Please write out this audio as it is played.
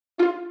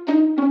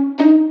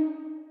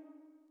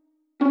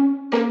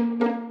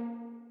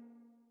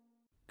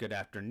good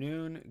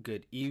afternoon,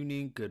 good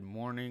evening, good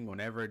morning,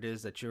 whenever it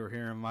is that you're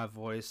hearing my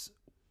voice.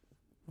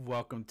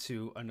 Welcome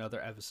to another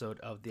episode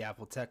of the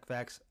Apple Tech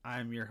Facts.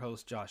 I'm your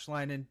host, Josh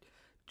Lynan,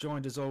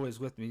 joined as always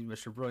with me,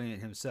 Mr.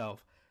 Brilliant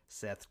himself,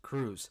 Seth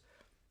Cruz.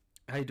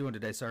 How you doing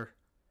today, sir?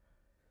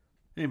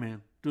 Hey,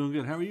 man. Doing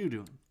good. How are you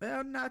doing?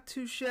 Well, not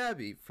too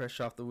shabby. Fresh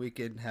off the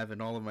weekend,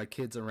 having all of my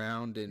kids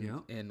around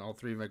and all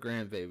three of my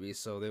grandbabies,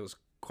 so it was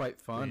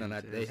quite fun,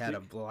 Fantastic. and they had a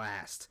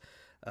blast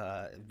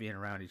being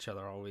around each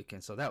other all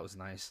weekend, so that was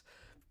nice.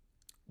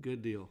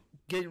 Good deal.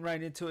 Getting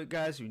right into it,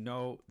 guys. You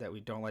know that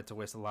we don't like to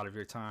waste a lot of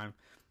your time,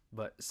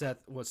 but Seth,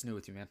 what's new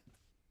with you, man?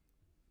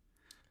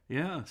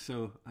 Yeah,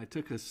 so I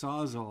took a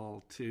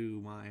Sawzall to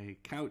my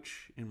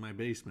couch in my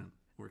basement.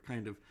 We're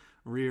kind of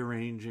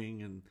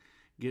rearranging and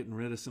getting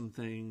rid of some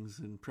things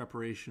in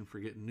preparation for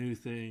getting new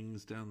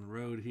things down the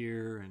road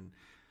here, and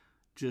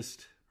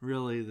just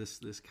really this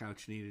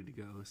couch needed to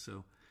go.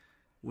 So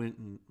went,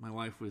 and my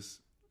wife was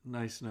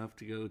nice enough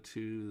to go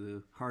to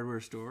the hardware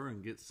store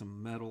and get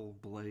some metal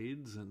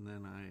blades, and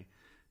then I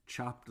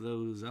chopped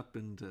those up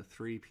into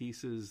 3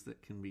 pieces that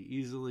can be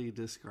easily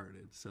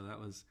discarded. So that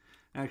was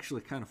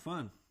actually kind of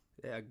fun.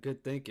 Yeah,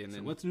 good thinking.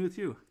 So what's new with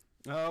you?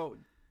 Oh,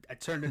 I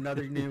turned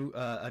another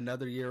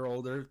another year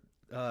older,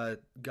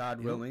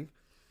 God willing,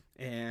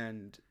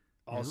 and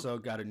also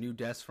got a new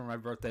desk for my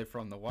birthday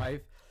from the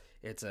wife.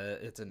 It's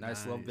a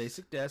nice little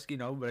basic desk,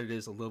 but it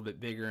is a little bit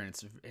bigger and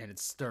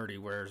it's sturdy.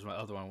 Whereas my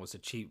other one was a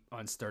cheap,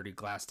 unsturdy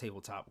glass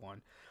tabletop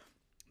one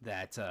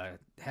that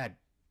had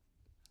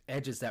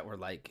edges that were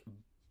like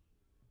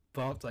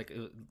bumped, like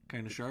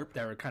kind of sharp.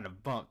 That were kind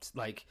of bumped,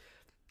 like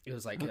it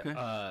was like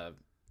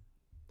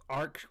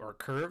arc or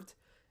curved,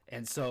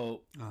 and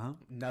so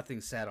nothing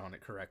sat on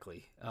it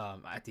correctly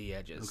at the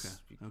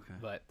edges. Okay.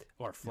 But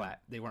or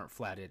flat. They weren't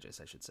flat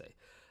edges, I should say.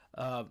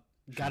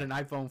 Got an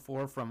iPhone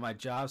 4 from my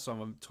job, so I'm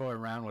going to toy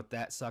around with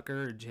that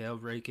sucker,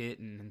 jailbreak it,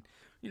 and,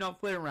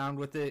 play around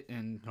with it,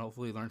 and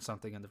hopefully learn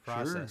something in the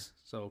process.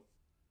 So,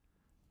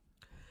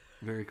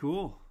 very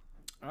cool.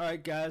 All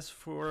right, guys,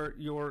 for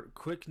your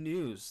quick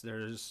news,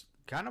 there's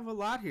kind of a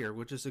lot here,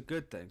 which is a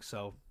good thing.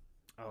 So,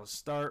 I'll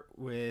start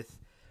with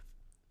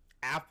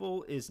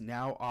Apple is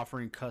now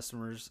offering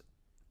customers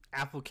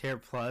Apple Care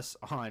Plus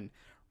on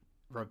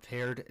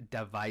repaired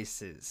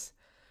devices.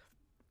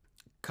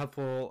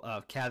 Couple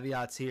of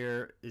caveats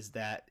here is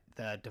that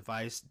the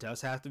device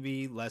does have to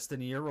be less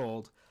than a year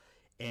old,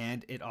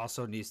 and it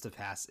also needs to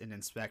pass an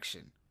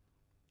inspection.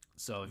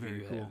 So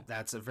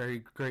that's a very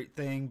great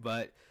thing,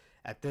 but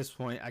at this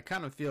point I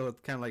kind of feel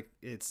kind of like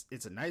it's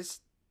a nice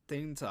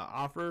thing to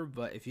offer,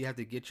 but if you have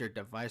to get your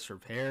device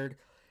repaired,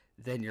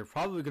 then you're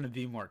probably going to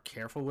be more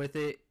careful with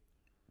it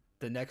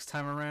the next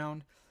time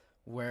around.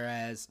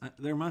 Whereas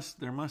there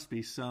must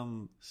be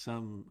some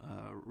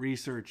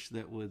research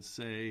that would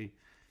say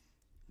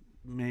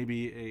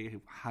maybe a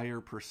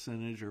higher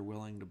percentage are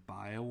willing to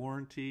buy a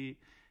warranty,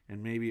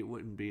 and maybe it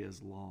wouldn't be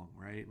as long,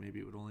 right? Maybe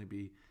it would only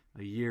be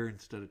a year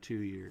instead of 2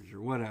 years or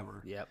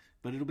whatever. Yep.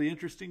 But it'll be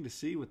interesting to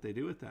see what they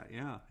do with that.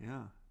 Yeah,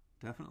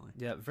 definitely.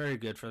 Yeah, very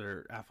good for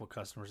their Apple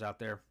customers out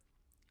there.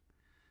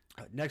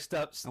 Next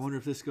up, I wonder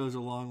if this goes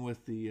along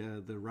with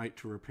the right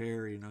to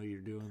repair.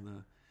 You're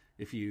doing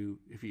if you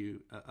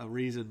a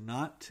reason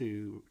not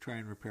to try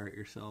and repair it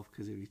yourself,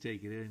 because if you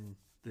take it in,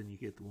 then you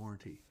get the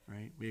warranty,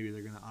 right? Maybe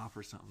they're going to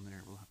offer something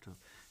there. We'll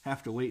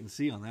have to wait and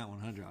see on that one,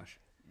 huh, Josh?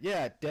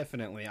 Yeah,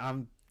 definitely.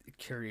 I'm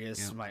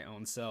curious my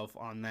own self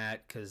on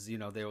that, because they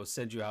will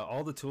send you out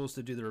all the tools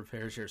to do the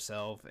repairs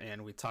yourself,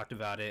 and we talked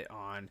about it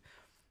on,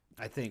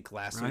 I think,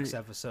 last week's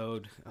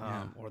episode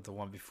or the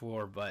one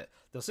before. But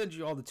they'll send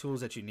you all the tools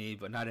that you need,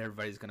 but not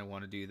everybody's going to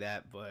want to do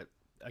that. But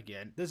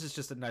again, this is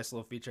just a nice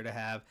little feature to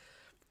have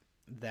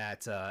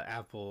that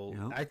Apple,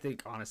 I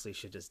think, honestly,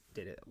 should just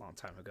did it a long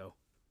time ago.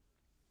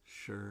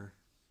 Sure.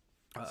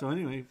 So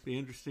anyway, be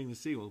interesting to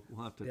see. We'll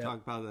have to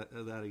talk about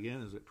that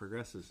again as it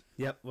progresses.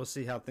 Yep, we'll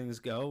see how things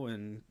go,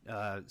 and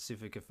see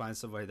if we can find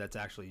somebody that's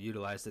actually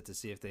utilized it to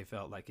see if they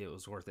felt like it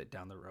was worth it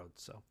down the road.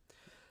 So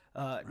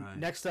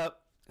next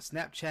up,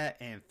 Snapchat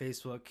and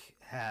Facebook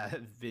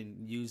have been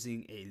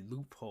using a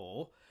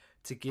loophole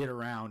to get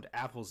around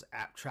Apple's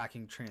app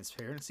tracking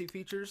transparency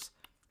features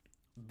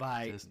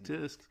by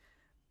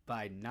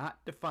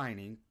not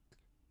defining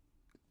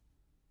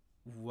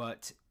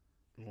what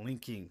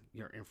linking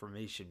your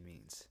information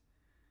means.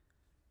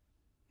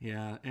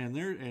 Yeah,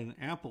 and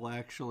Apple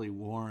actually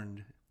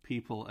warned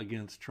people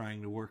against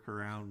trying to work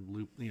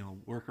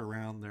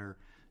around their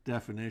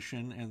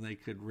definition, and they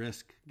could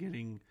risk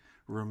getting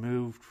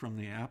removed from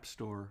the App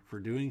Store for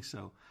doing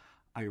so.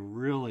 I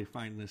really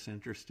find this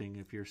interesting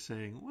if you're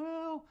saying,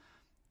 well,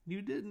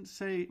 you didn't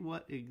say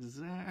what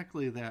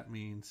exactly that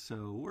means,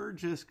 so we're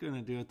just going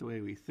to do it the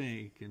way we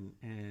think,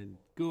 and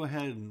go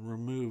ahead and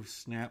remove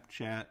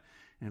Snapchat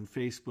and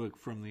Facebook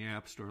from the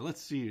App Store. Let's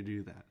see you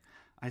do that.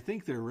 I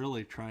think they're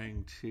really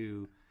trying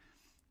to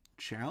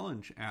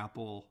challenge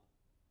Apple,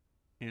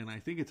 and I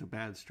think it's a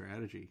bad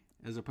strategy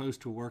as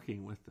opposed to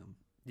working with them.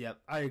 Yep,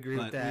 I agree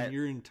with that. When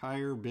your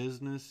entire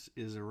business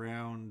is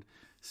around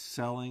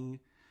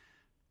selling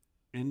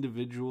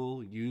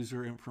individual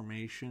user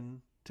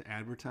information to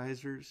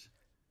advertisers,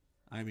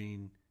 I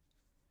mean,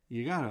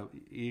 you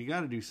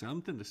gotta do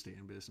something to stay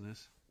in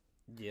business.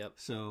 Yep.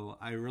 So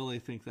I really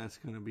think that's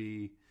going to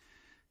be,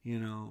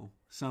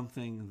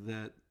 something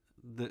that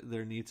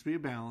there needs to be a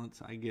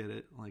balance. I get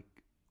it, like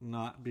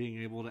not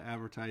being able to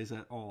advertise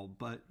at all,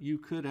 but you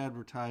could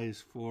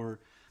advertise for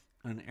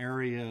an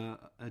area,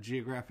 a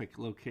geographic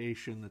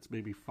location that's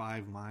maybe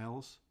 5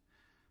 miles,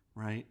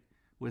 right?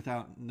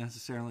 Without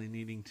necessarily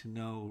needing to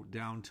know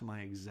down to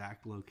my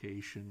exact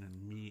location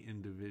and me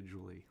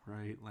individually,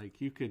 right? Like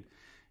you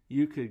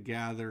could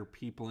gather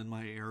people in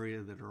my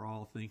area that are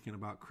all thinking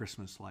about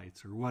Christmas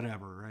lights or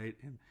whatever, right?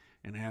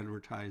 And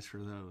advertise for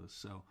those.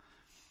 So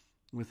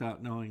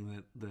without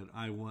knowing that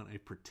I want a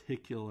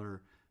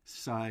particular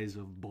size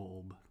of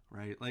bulb,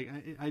 right?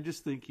 Like I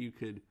just think you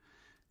could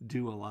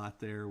do a lot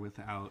there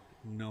without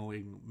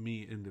knowing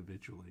me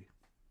individually.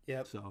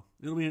 Yep. So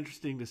it'll be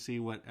interesting to see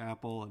what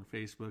Apple and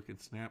Facebook and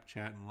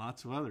Snapchat and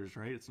lots of others,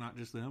 right? It's not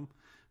just them,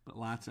 but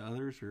lots of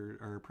others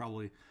are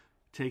probably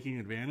taking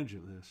advantage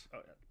of this.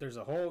 There's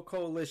a whole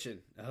coalition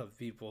of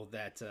people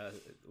that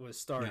was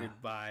started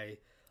by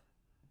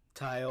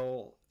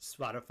Tile,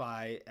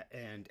 Spotify,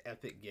 and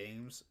Epic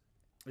Games.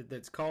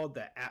 That's called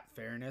the App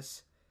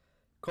Fairness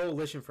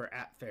Coalition for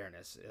App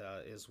Fairness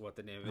is what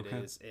the name of it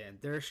is, and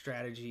their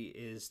strategy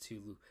is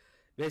to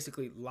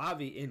basically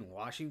lobby in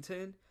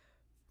Washington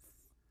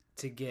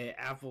to get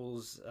Apple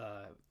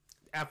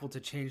to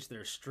change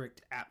their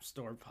strict App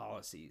Store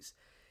policies.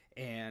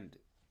 And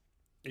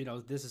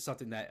this is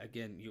something that,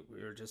 again,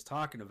 we were just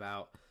talking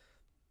about.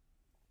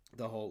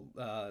 The whole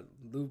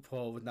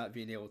loophole with not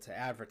being able to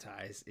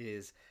advertise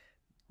is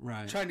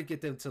right. Trying to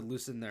get them to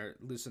loosen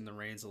the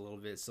reins a little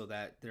bit so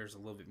that there's a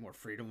little bit more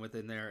freedom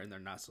within there and they're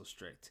not so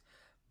strict.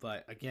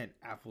 But again,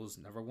 Apple's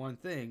number one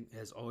thing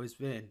has always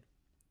been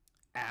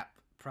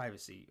app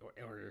privacy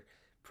or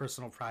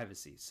personal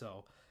privacy.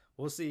 So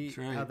we'll see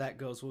how that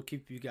goes. We'll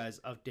keep you guys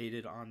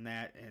updated on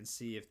that and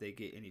see if they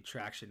get any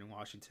traction in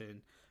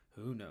Washington.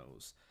 Who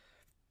knows?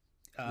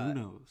 Who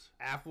knows?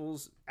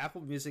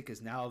 Apple Music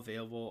is now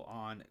available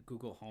on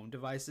Google Home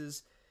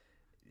devices,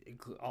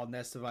 all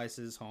Nest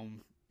devices,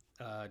 home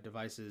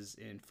devices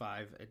in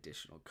 5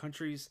 additional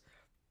countries.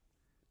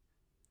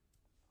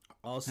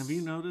 Also, have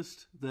you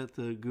noticed that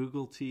the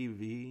Google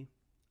TV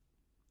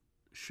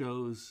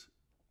shows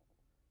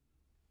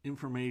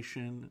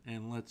information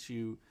and lets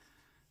you,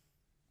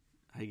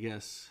 I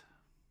guess,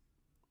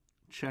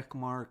 check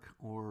mark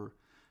or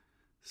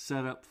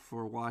set up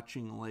for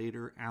watching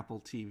later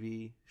Apple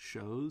TV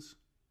shows?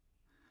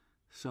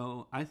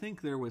 So I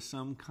think there was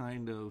some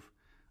kind of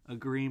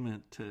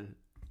agreement to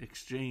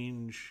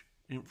exchange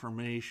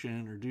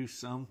information or do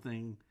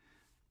something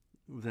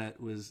that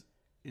was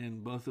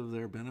in both of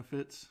their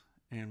benefits.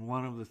 And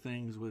one of the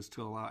things was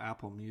to allow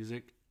Apple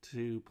Music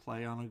to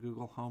play on a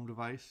Google Home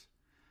device.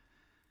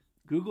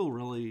 Google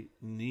really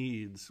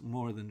needs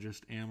more than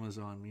just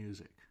Amazon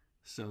Music.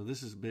 So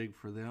this is big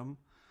for them.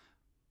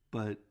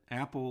 But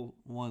Apple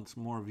wants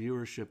more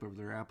viewership of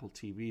their Apple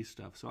TV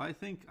stuff. So I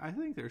think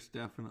there's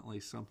definitely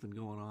something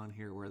going on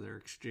here where they're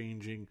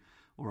exchanging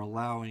or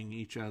allowing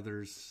each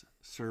other's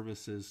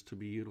services to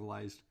be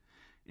utilized.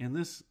 And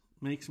this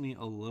makes me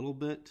a little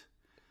bit,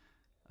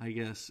 I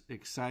guess,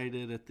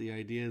 excited at the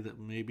idea that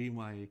maybe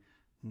my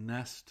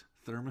Nest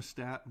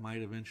thermostat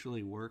might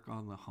eventually work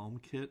on the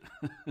HomeKit.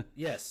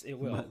 Yes, it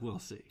will. But we'll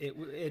see.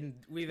 And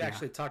we've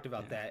actually talked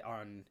about that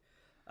on...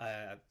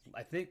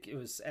 I think it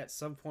was at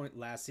some point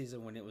last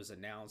season when it was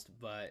announced,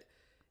 but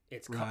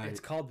it's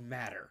called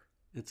Matter.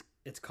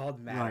 It's called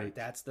Matter. Right.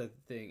 That's the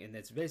thing, and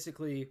it's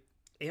basically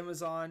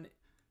Amazon,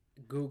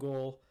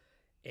 Google,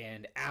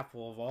 and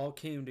Apple have all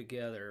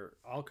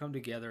come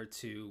together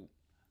to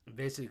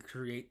basically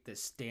create the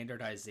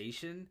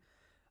standardization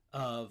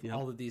of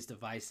all of these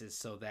devices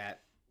so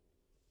that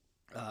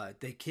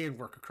they can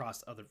work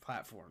across other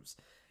platforms,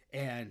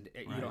 and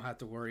you don't have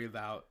to worry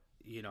about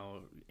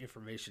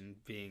information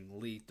being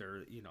leaked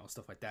or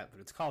stuff like that.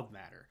 But it's called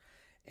Matter,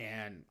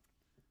 and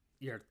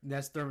your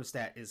Nest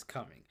thermostat is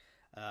coming.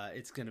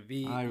 It's going to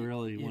be. I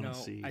really want to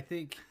see. I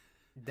think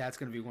that's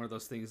going to be one of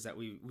those things that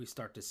we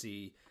start to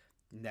see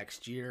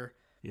next year.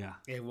 Yeah,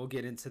 and we'll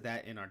get into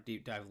that in our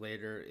deep dive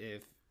later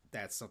if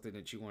that's something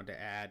that you want to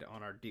add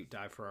on our deep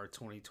dive for our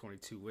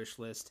 2022 wish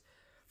list.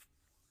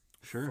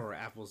 Sure. For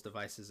Apple's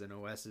devices and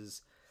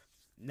OSs.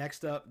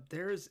 Next up,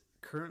 there's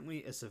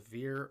currently a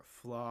severe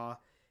flaw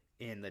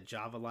in the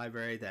Java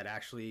library that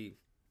actually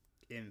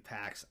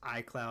impacts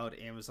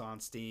iCloud, Amazon,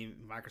 Steam,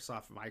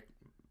 Microsoft's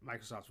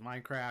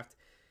Minecraft.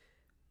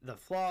 The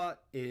flaw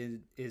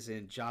is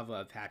in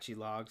Java Apache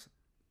Logs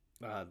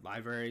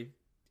library.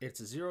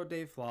 It's a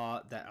 0-day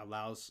flaw that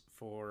allows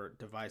for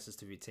devices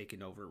to be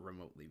taken over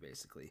remotely,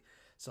 basically.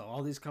 So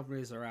all these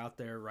companies are out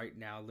there right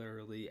now,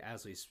 literally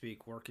as we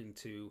speak, working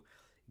to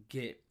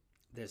get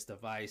this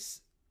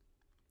device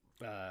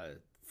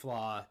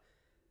flaw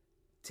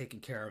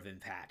taken care of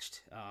and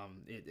patched.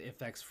 It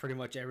affects pretty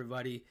much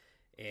everybody,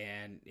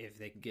 and if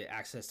they can get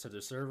access to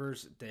their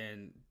servers,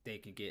 then they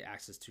can get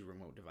access to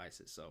remote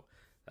devices. So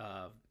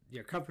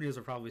Your companies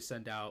will probably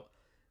send out,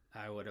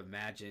 I would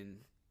imagine,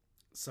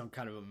 some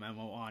kind of a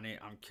memo on it.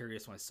 I'm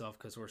curious myself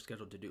because we're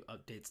scheduled to do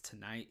updates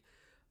tonight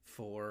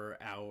for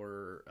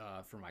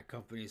my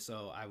company,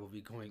 so I will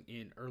be going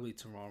in early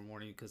tomorrow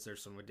morning because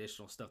there's some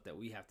additional stuff that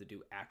we have to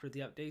do after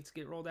the updates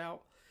get rolled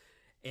out,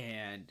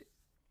 and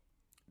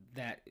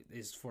that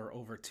is for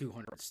over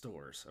 200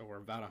 stores, or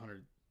about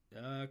 100,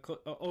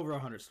 over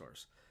 100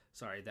 stores.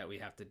 Sorry, that we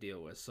have to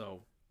deal with.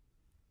 So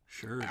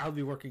sure, I'll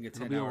be working a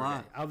 10-hour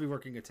day. I'll be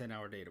working a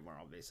 10-hour day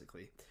tomorrow,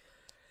 basically.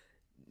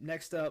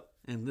 Next up,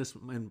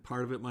 and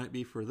part of it might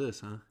be for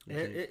this, huh?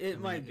 It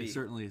might be. It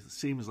certainly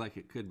seems like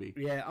it could be.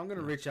 Yeah, I'm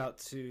gonna reach out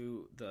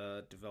to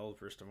the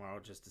developers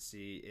tomorrow just to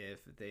see if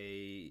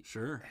they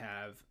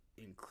have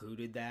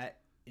included that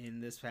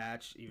in this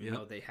patch, even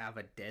though they have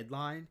a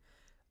deadline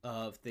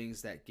of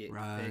things that get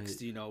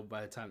fixed.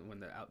 By the time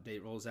when the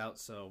update rolls out.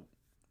 So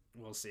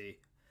we'll see.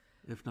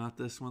 If not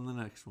this one, the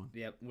next one.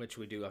 Yep, which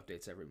we do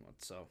updates every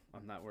month, so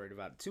I'm not worried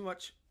about it too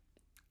much.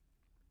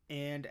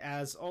 And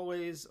as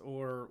always,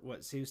 or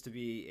what seems to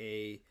be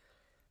a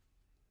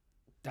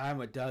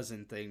dime a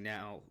dozen thing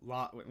now,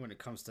 when it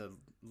comes to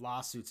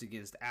lawsuits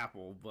against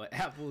Apple, but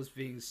Apple is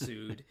being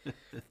sued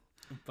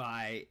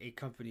by a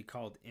company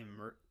called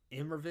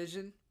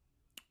Immervision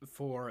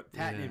for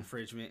patent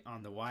infringement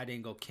on the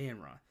wide-angle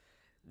camera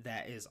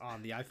that is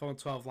on the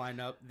iPhone 12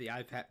 lineup, the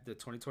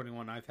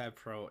 2021 iPad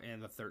Pro,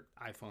 and the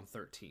iPhone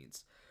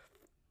 13s.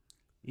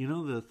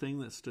 The thing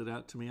that stood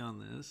out to me on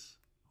this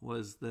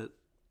was that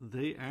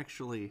they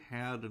actually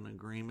had an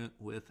agreement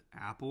with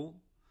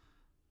Apple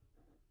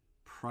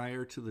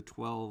prior to the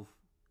 12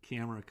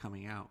 camera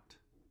coming out.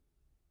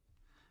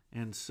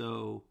 And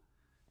so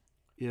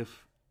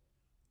if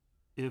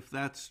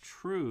that's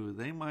true,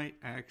 they might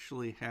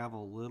actually have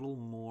a little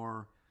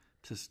more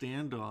to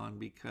stand on,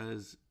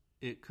 because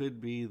it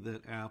could be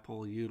that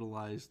Apple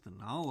utilized the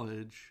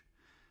knowledge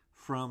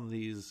from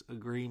these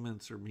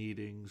agreements or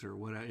meetings or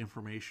what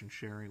information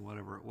sharing,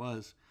 whatever it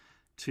was,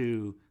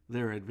 to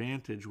their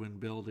advantage when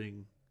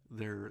building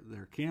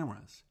their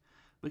cameras.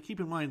 But keep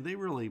in mind, they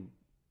really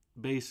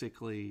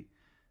basically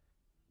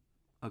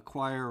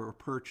acquire or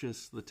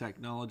purchase the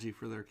technology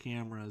for their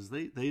cameras.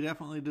 They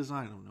definitely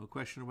design them, no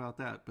question about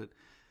that. But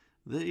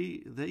they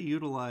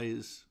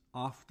utilize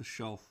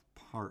off-the-shelf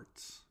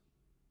parts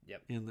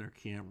in their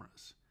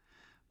cameras.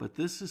 But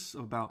this is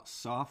about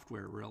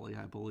software, really,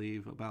 I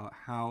believe, about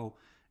how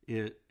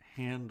it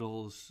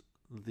handles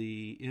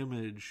the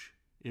image,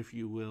 if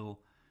you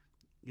will,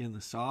 in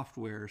the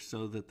software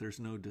so that there's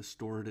no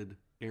distorted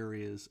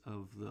areas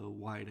of the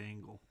wide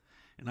angle.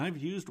 And I've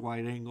used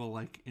wide angle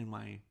to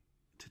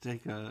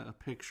take a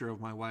picture of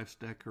my wife's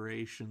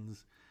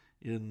decorations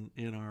in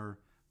our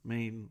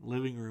main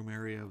living room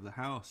area of the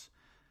house.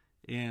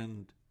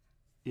 And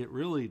it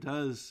really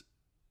does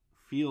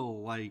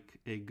feel like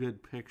a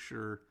good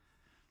picture.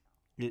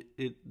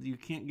 You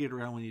can't get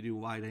around when you do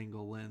wide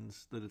angle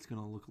lens that it's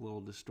going to look a little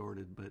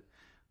distorted, but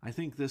I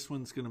think this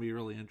one's going to be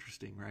really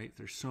interesting, right?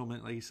 There's so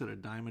many, like you said, a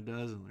dime a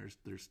dozen.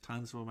 There's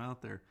tons of them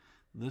out there.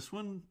 This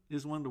one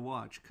is one to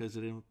watch because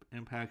it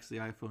impacts the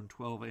iPhone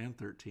 12 and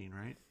 13,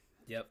 right?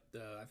 Yep,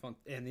 the iPhone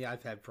and the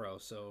iPad Pro.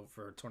 So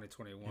for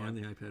 2021, and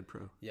the iPad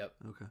Pro. Yep.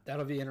 Okay.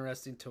 That'll be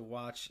interesting to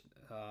watch.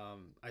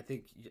 I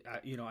think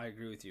I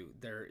agree with you.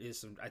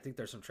 I think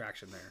there's some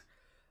traction there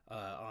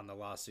on the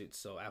lawsuit.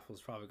 So Apple's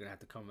probably going to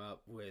have to come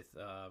up with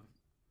a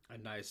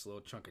nice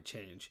little chunk of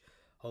change.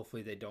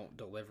 Hopefully they don't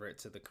deliver it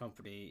to the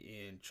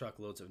company in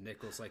truckloads of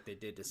nickels like they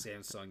did to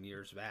Samsung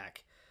years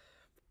back.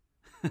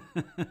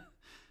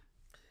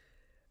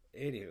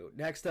 Anywho,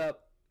 next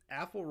up,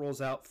 Apple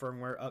rolls out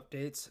firmware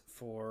updates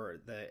for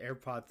the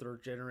AirPod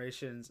 3rd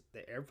generations,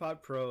 the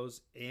AirPod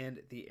Pros,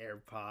 and the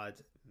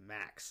AirPod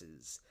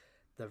Maxes.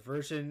 The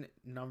version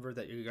number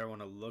that you're going to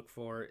want to look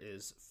for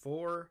is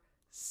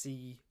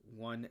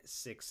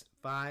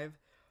 4C165.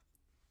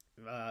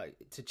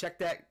 To check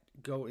that,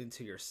 go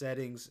into your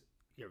settings,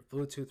 your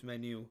Bluetooth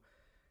menu,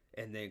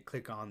 and then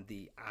click on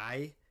the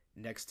I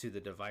next to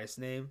the device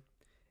name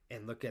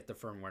and look at the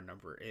firmware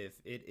number. If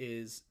it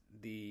is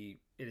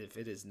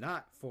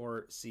not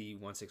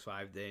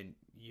 4C165, then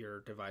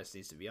your device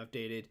needs to be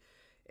updated.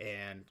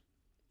 And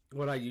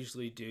what I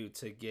usually do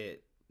to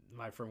get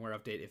my firmware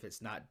update, if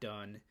it's not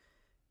done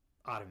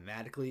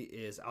automatically,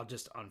 is I'll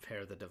just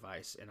unpair the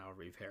device and I'll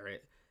repair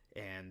it,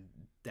 and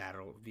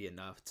that'll be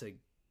enough to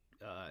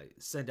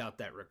send out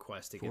that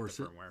request to get the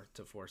firmware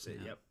to force it.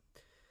 Yep.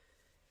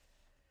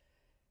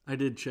 I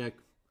did check.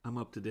 I'm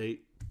up to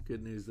date.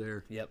 Good news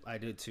there. Yep, I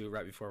did too,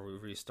 right before we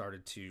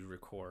restarted to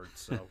record.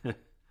 So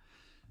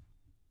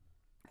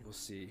we'll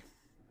see.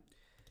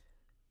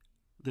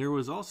 There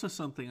was also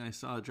something I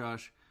saw,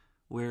 Josh,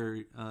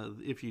 where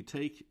if you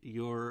take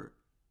your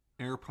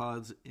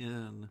AirPods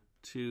in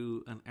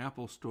to an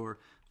Apple store,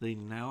 they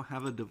now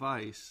have a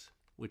device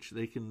which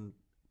they can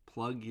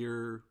plug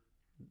your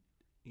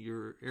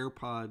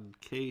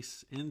AirPod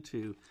case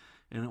into,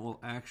 and it will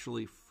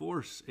actually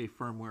force a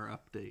firmware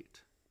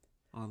update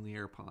on the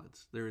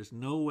AirPods. There is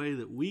no way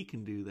that we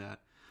can do that,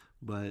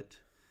 but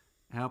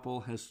Apple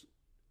has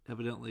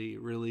evidently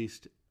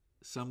released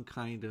some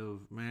kind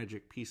of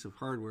magic piece of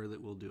hardware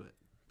that will do it.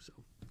 So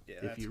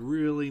Yeah, if you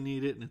really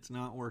need it and it's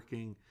not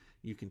working,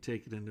 you can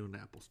take it into an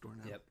Apple store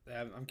now.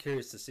 Yep. I'm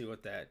curious to see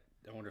what that.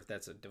 I wonder if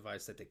that's a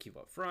device that they keep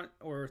up front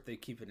or if they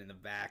keep it in the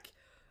back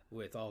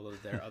with all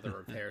of their other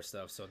repair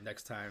stuff. So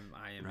next time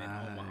I am in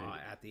Omaha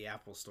at the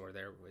Apple store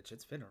there, which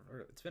it's been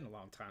a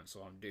long time,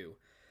 so I'm due.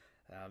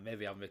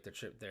 Maybe I'll make the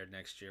trip there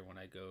next year when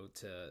I go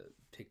to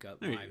pick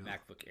up my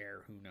MacBook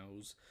Air. Who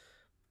knows?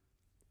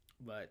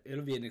 But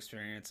it'll be an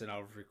experience, and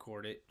I'll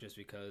record it just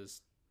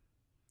because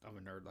I'm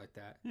a nerd like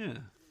that. Yeah.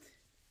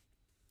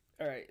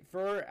 All right.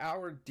 For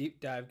our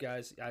deep dive,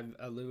 guys, I've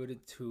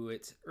alluded to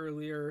it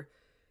earlier.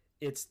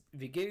 It's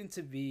beginning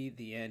to be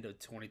the end of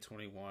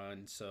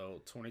 2021,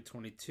 so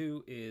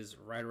 2022 is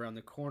right around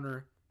the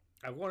corner.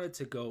 I wanted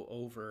to go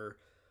over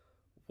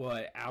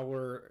what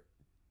our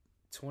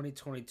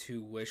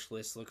 2022 wish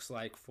list looks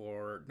like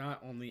for not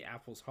only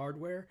Apple's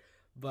hardware,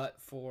 but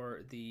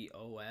for the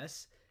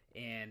OS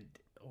and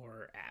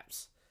or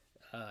apps,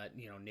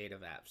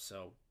 native apps.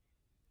 So,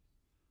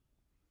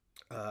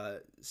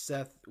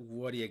 Seth,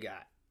 what do you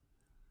got?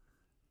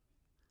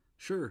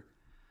 Sure.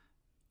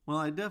 Well,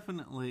 I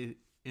definitely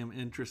am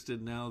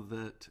interested now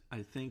that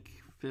I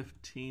think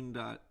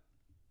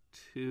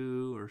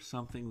 15.2 or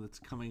something that's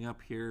coming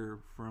up here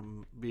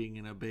from being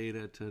in a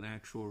beta to an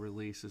actual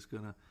release is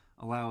going to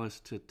allow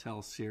us to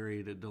tell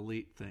Siri to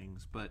delete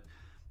things. But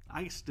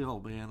I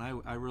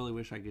really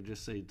wish I could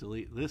just say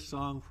delete this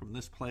song from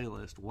this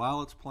playlist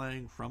while it's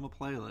playing from a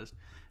playlist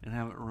and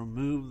have it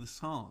remove the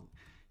song.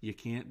 You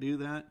can't do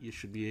that. You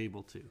should be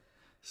able to.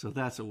 So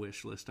that's a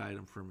wish list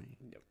item for me.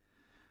 Yep.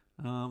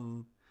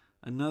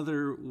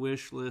 Another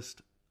wish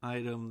list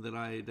item that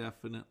I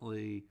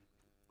definitely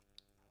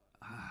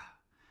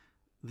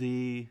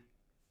the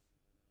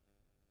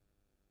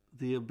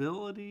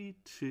ability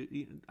to,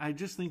 I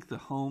just think the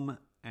HomeKit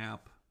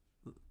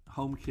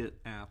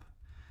app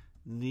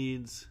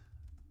needs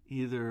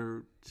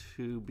either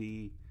to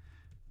be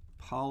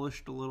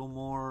polished a little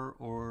more,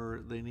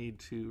 or they need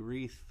to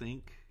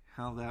rethink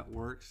how that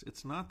works.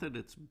 It's not that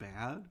it's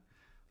bad.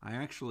 I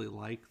actually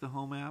like the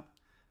Home app,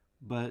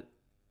 but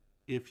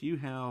if you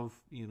have,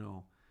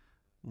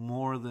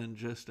 more than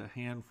just a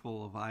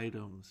handful of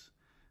items,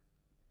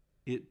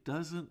 it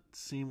doesn't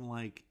seem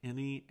like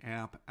any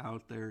app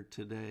out there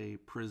today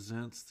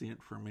presents the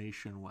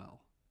information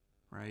well,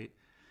 right?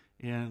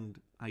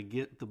 And I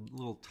get the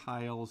little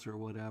tiles or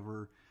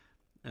whatever,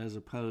 as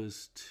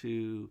opposed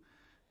to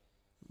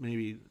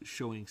maybe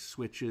showing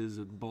switches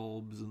and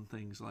bulbs and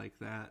things like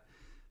that.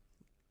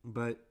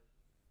 But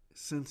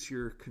since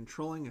you're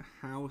controlling a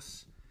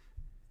house,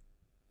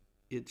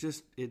 it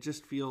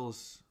just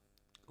feels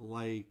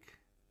like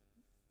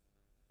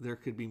there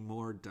could be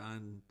more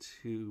done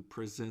to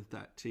present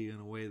that to you in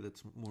a way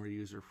that's more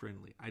user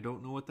friendly. I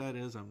don't know what that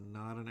is. I'm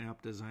not an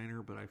app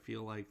designer, but I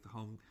feel like the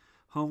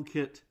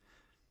HomeKit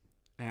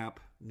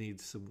app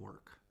needs some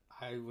work.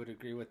 I would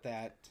agree with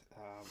that.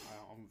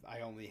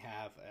 I only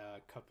have a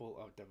couple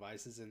of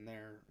devices in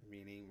there,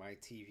 meaning my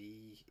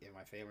TV in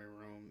my family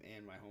room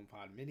and my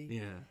HomePod Mini.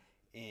 Yeah.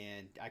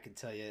 And I can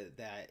tell you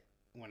that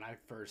when I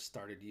first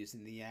started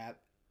using the app,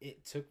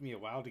 it took me a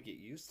while to get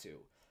used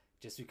to,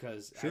 just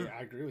because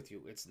I agree with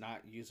you. It's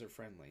not user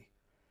friendly,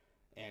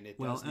 and it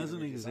does need as an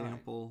redesign.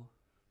 example,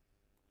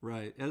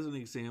 right? As an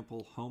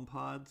example,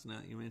 HomePods. Now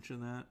you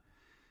mentioned that.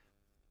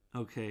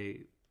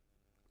 Okay,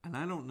 and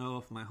I don't know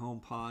if my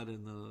HomePod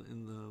in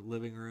the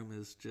living room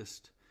is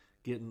just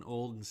getting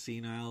old and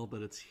senile,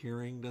 but its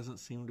hearing doesn't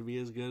seem to be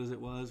as good as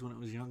it was when it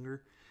was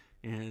younger,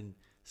 and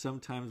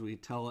sometimes we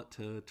tell it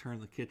to turn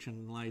the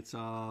kitchen lights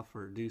off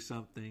or do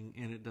something,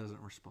 and it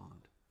doesn't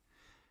respond.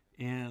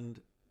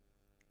 And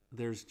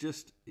there's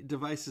just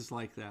devices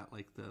like that,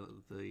 like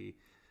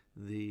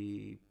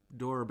the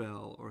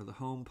doorbell or the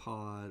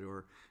HomePod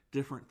or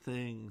different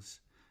things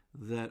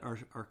that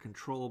are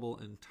controllable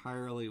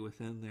entirely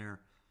within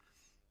there.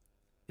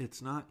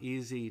 It's not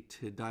easy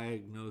to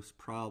diagnose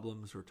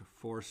problems or to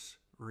force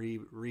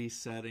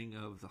resetting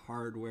of the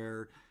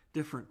hardware,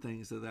 different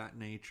things of that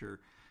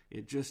nature.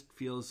 It just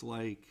feels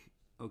like,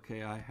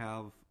 okay, I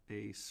have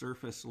a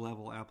surface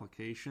level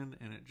application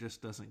and it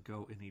just doesn't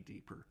go any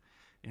deeper.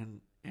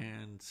 And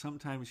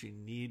sometimes you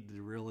need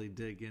to really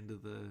dig into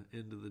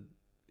the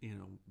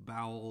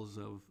bowels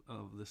of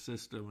the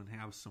system and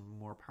have some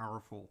more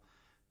powerful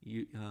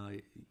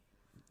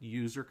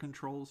user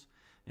controls.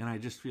 And I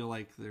just feel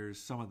like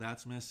there's some of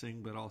that's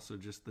missing, but also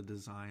just the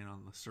design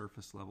on the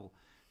surface level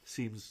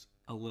seems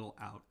a little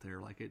out there.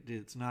 Like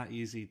it's not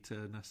easy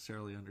to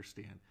necessarily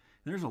understand.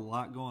 And there's a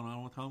lot going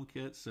on with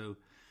HomeKit, so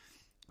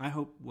I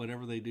hope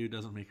whatever they do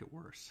doesn't make it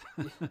worse.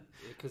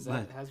 Because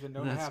that has been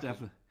known to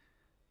happen.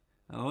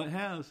 Oh, it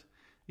has.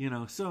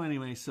 So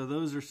anyway, so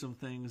those are some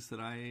things that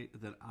I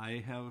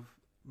have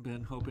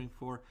been hoping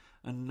for.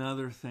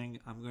 Another thing,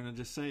 I'm going to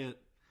just say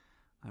it,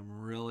 I'm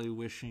really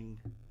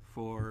wishing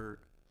for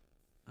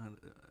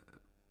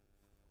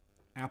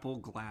Apple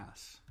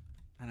Glass.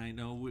 And I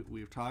know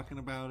we're talking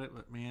about it,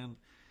 but man,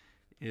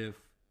 if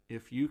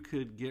if you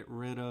could get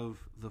rid of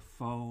the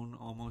phone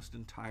almost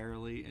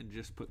entirely and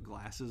just put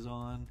glasses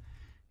on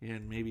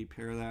and maybe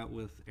pair that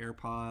with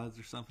AirPods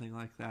or something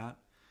like that,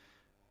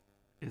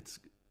 it's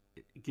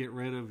get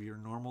rid of your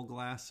normal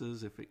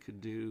glasses. If it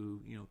could do,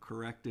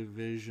 corrective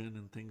vision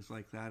and things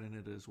like that in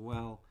it as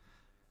well,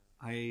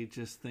 I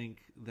just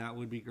think that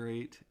would be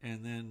great.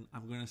 And then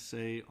I'm going to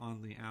say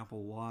on the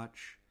Apple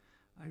Watch,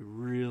 I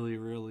really,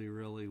 really,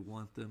 really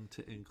want them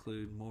to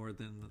include more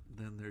than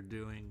they're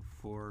doing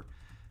for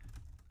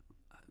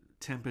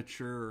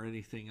temperature or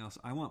anything else.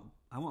 I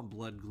want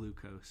blood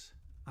glucose.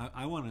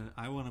 I want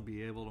to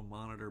be able to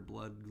monitor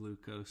blood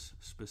glucose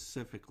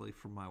specifically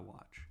for my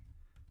watch.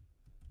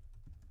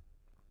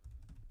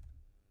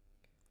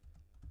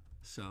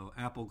 So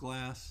Apple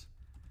Glass,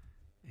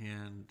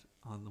 and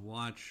on the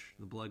watch,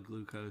 the blood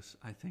glucose.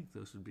 I think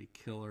those would be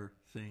killer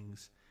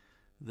things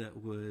that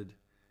would.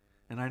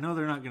 And I know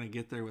they're not going to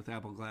get there with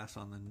Apple Glass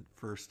on the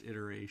first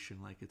iteration.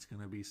 Like it's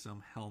going to be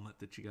some helmet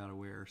that you got to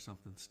wear or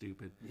something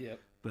stupid. Yep.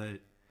 But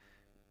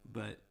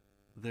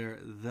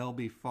they'll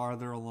be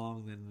farther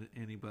along than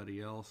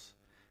anybody else.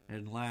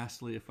 And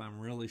lastly, if I'm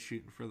really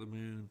shooting for the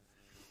moon,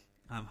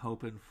 I'm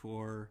hoping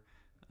for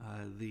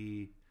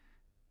the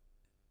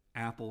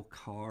Apple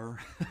Car.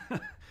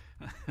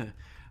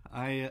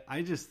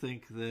 I just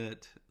think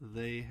that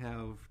they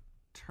have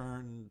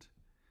turned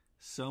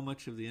so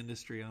much of the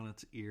industry on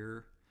its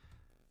ear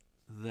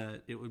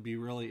that it would be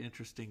really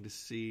interesting to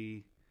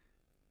see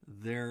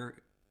their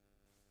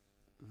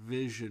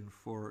vision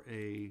for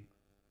a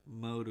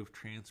mode of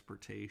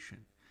transportation.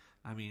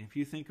 I mean, if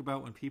you think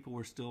about when people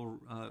were still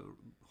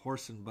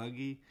horse and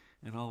buggy,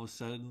 and all of a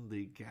sudden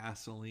the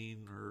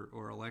gasoline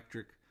or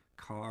electric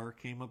car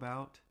came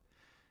about,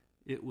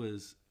 it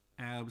was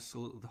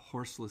absolutely the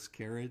horseless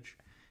carriage.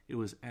 It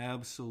was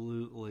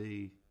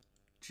absolutely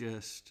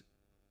just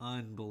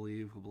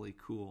unbelievably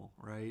cool,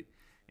 right?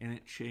 And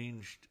it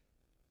changed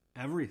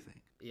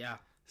everything. Yeah.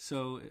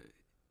 So,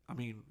 I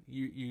mean,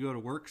 you go to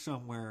work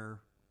somewhere,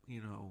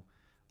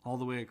 all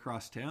the way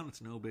across town,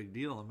 it's no big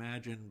deal.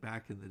 Imagine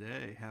back in the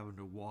day having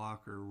to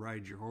walk or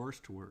ride your horse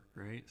to work,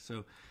 right?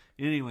 So,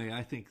 anyway,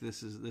 I think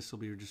this will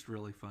be just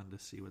really fun to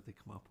see what they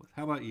come up with.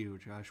 How about you,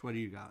 Josh? What do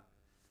you got?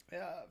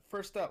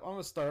 First up, I'm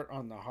going to start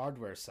on the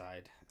hardware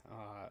side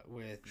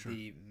with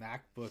the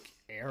MacBook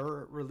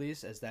Air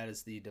release, as that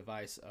is the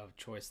device of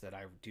choice that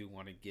I do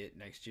want to get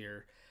next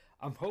year.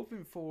 I'm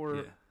hoping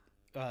for,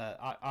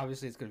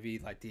 obviously it's going to be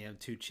like the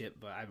M2 chip,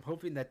 but I'm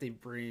hoping that they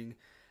bring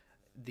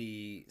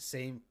the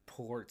same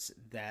ports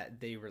that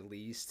they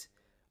released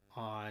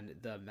on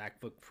the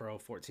MacBook Pro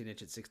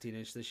 14-inch and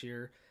 16-inch this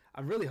year.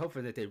 I'm really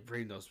hoping that they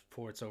bring those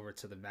ports over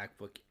to the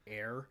MacBook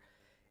Air.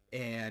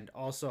 And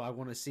also, I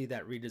want to see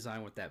that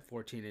redesign with that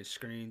 14-inch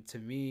screen. To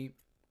me,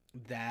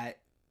 that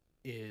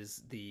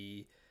is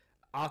the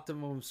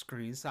optimum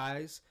screen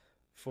size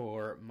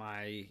for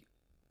my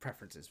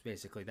preferences.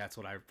 Basically, that's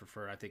what I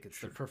prefer. I think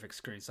it's the perfect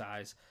screen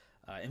size,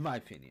 in my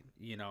opinion.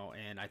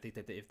 And I think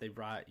that if they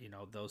brought,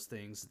 those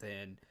things,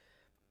 then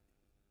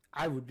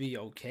I would be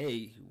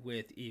okay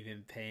with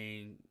even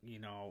paying,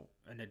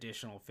 an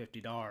additional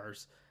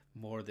 $50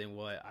 more than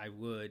what I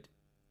would,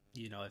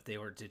 if they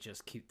were to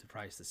just keep the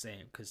price the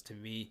same, because to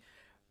me,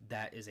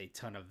 that is a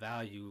ton of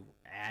value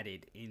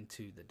added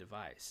into the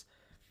device.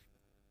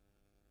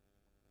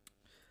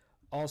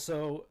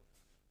 Also,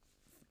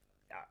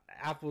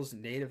 Apple's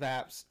native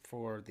apps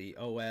for the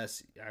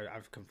OS,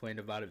 I've complained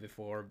about it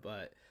before,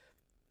 but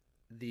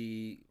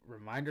the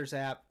Reminders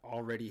app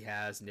already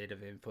has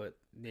native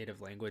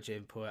language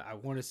input. I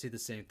want to see the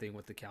same thing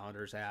with the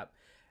Calendars app,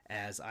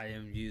 as I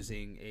am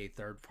using a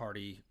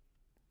third-party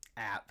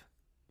app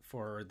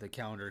for the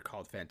calendar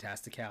called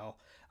Fantastical.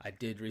 I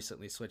did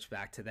recently switch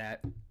back to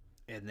that.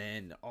 And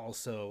then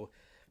also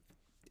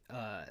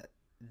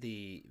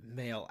the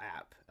Mail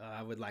app.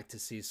 I would like to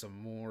see some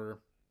more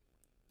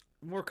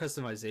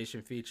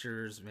customization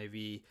features,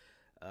 maybe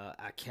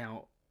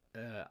account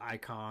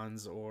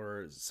icons,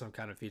 or some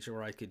kind of feature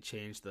where I could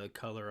change the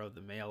color of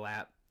the Mail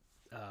app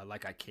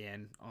like I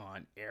can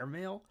on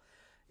AirMail.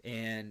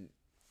 And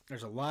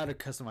there's a lot of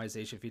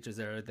customization features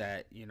there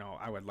that,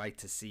 I would like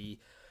to see.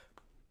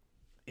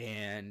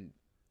 And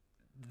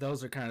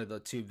those are kind of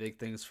the two big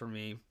things for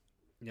me.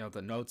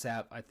 The Notes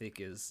app I think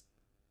is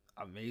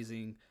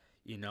amazing.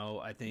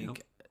 I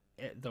think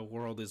the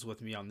world is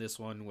with me on this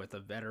one, with a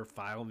better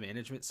file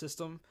management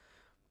system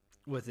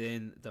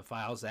within the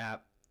Files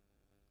app.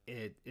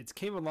 It's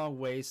came a long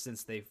way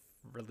since they've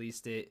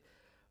released it,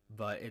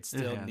 but it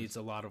still needs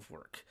a lot of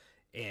work.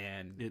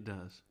 And it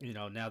does.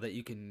 Now that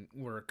you can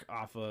work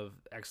off of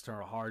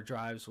external hard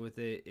drives with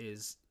it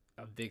is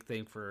a big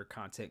thing for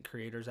content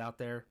creators out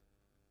there.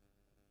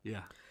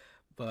 Yeah.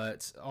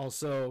 But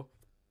also,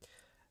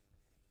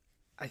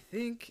 I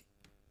think,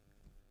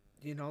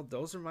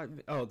 those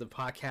are the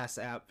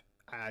podcast app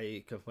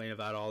I complain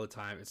about all the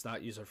time. It's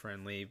not user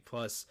friendly.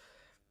 Plus,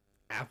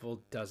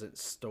 Apple doesn't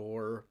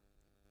store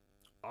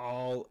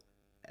all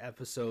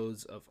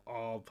episodes of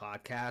all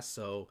podcasts,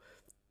 so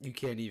you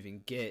can't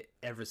even get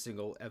every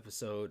single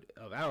episode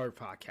of our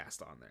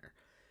podcast on there.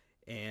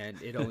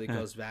 and it only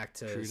goes back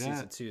to True season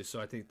that. 2. So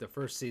I think the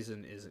first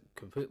season is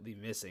completely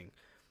missing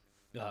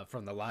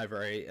from the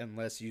library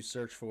unless you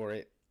search for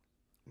it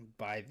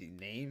by the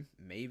name,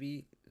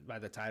 maybe by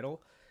the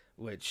title,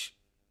 which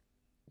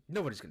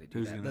nobody's going to do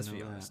Who's that. gonna Let's know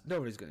be that? honest.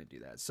 Nobody's going to do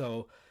that.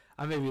 So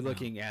I may be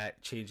looking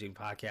at changing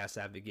podcast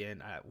app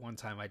again. At one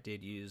time, I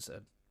did use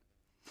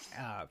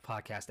a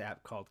podcast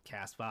app called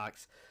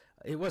Castbox.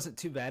 It wasn't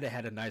too bad. It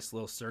had a nice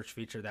little search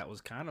feature that was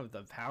kind of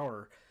the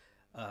power,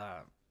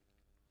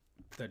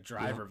 the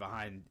driver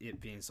behind it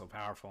being so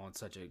powerful and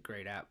such a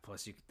great app.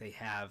 Plus, they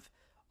have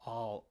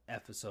all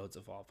episodes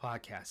of all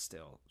podcasts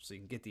still, so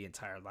you can get the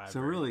entire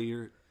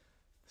library.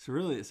 So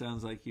really, it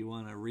sounds like you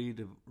want a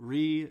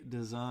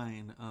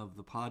redesign of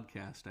the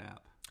podcast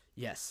app.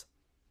 Yes,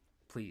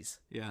 please.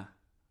 Yeah.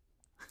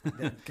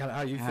 Kind of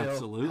how you feel.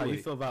 Absolutely. How you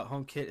feel about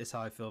HomeKit is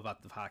how I feel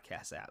about the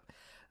podcast app.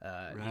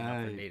 For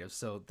Right. native.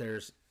 So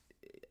there's,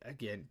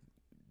 again,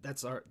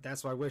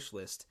 that's my wish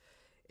list,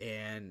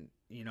 and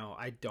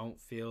I don't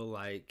feel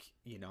like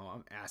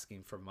I'm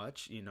asking for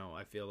much.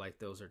 I feel like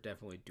those are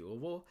definitely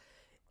doable,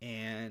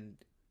 and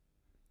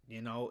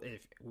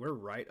if we're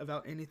right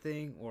about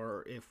anything,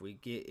 or if we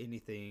get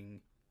anything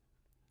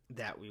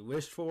that we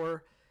wished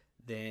for,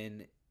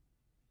 then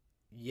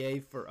yay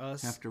for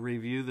us. Have to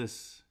review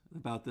this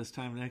about this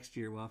time next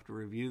year. We'll have to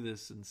review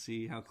this and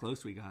see how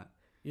close we got.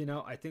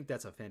 I think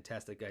that's a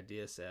fantastic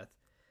idea, Seth.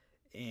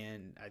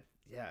 And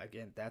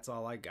again, that's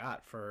all I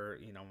got for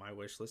my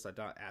wish list. I'm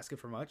not asking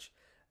for much,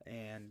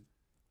 and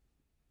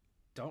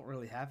don't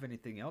really have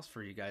anything else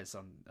for you guys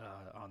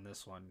on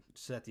this one.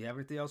 Seth, do you have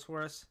anything else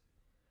for us?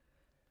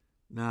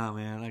 Nah,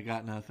 man, I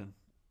got nothing.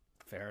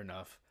 Fair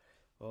enough.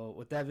 Well,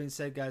 with that being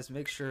said, guys,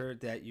 make sure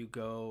that you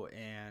go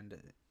and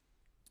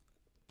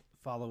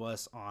follow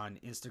us on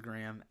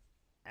Instagram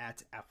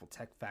at Apple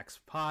Tech Facts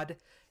Pod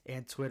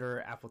and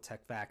Twitter Apple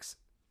Tech Facts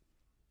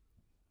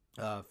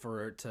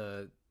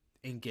to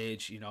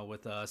engage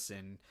with us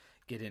and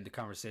get into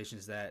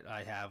conversations that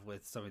I have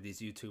with some of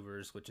these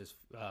YouTubers, which is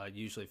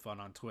usually fun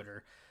on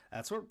Twitter.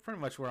 That's pretty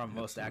much where I'm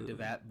most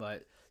active at,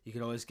 but you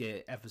can always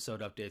get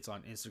episode updates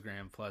on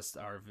Instagram, plus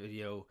our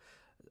video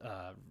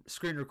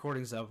screen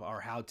recordings of our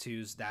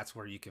how-tos. That's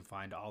where you can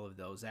find all of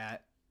those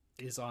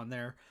is on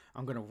there.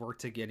 I'm going to work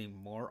to getting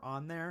more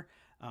on there.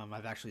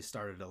 I've actually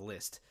started a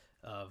list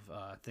of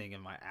thing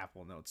in my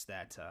Apple Notes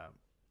that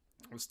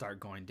will start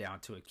going down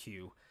to a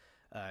queue,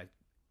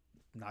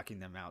 knocking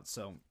them out.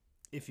 So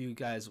if you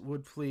guys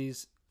would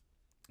please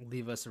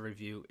leave us a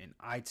review in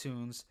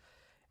iTunes,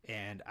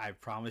 and I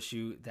promise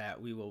you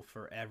that we will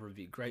forever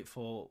be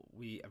grateful.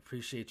 We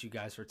appreciate you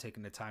guys for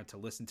taking the time to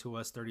listen to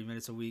us 30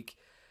 minutes a week.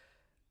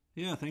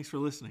 Yeah, thanks for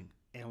listening.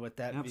 And with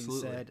that being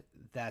said,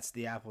 that's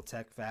the Apple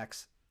Tech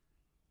Facts.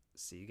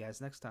 See you guys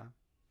next time.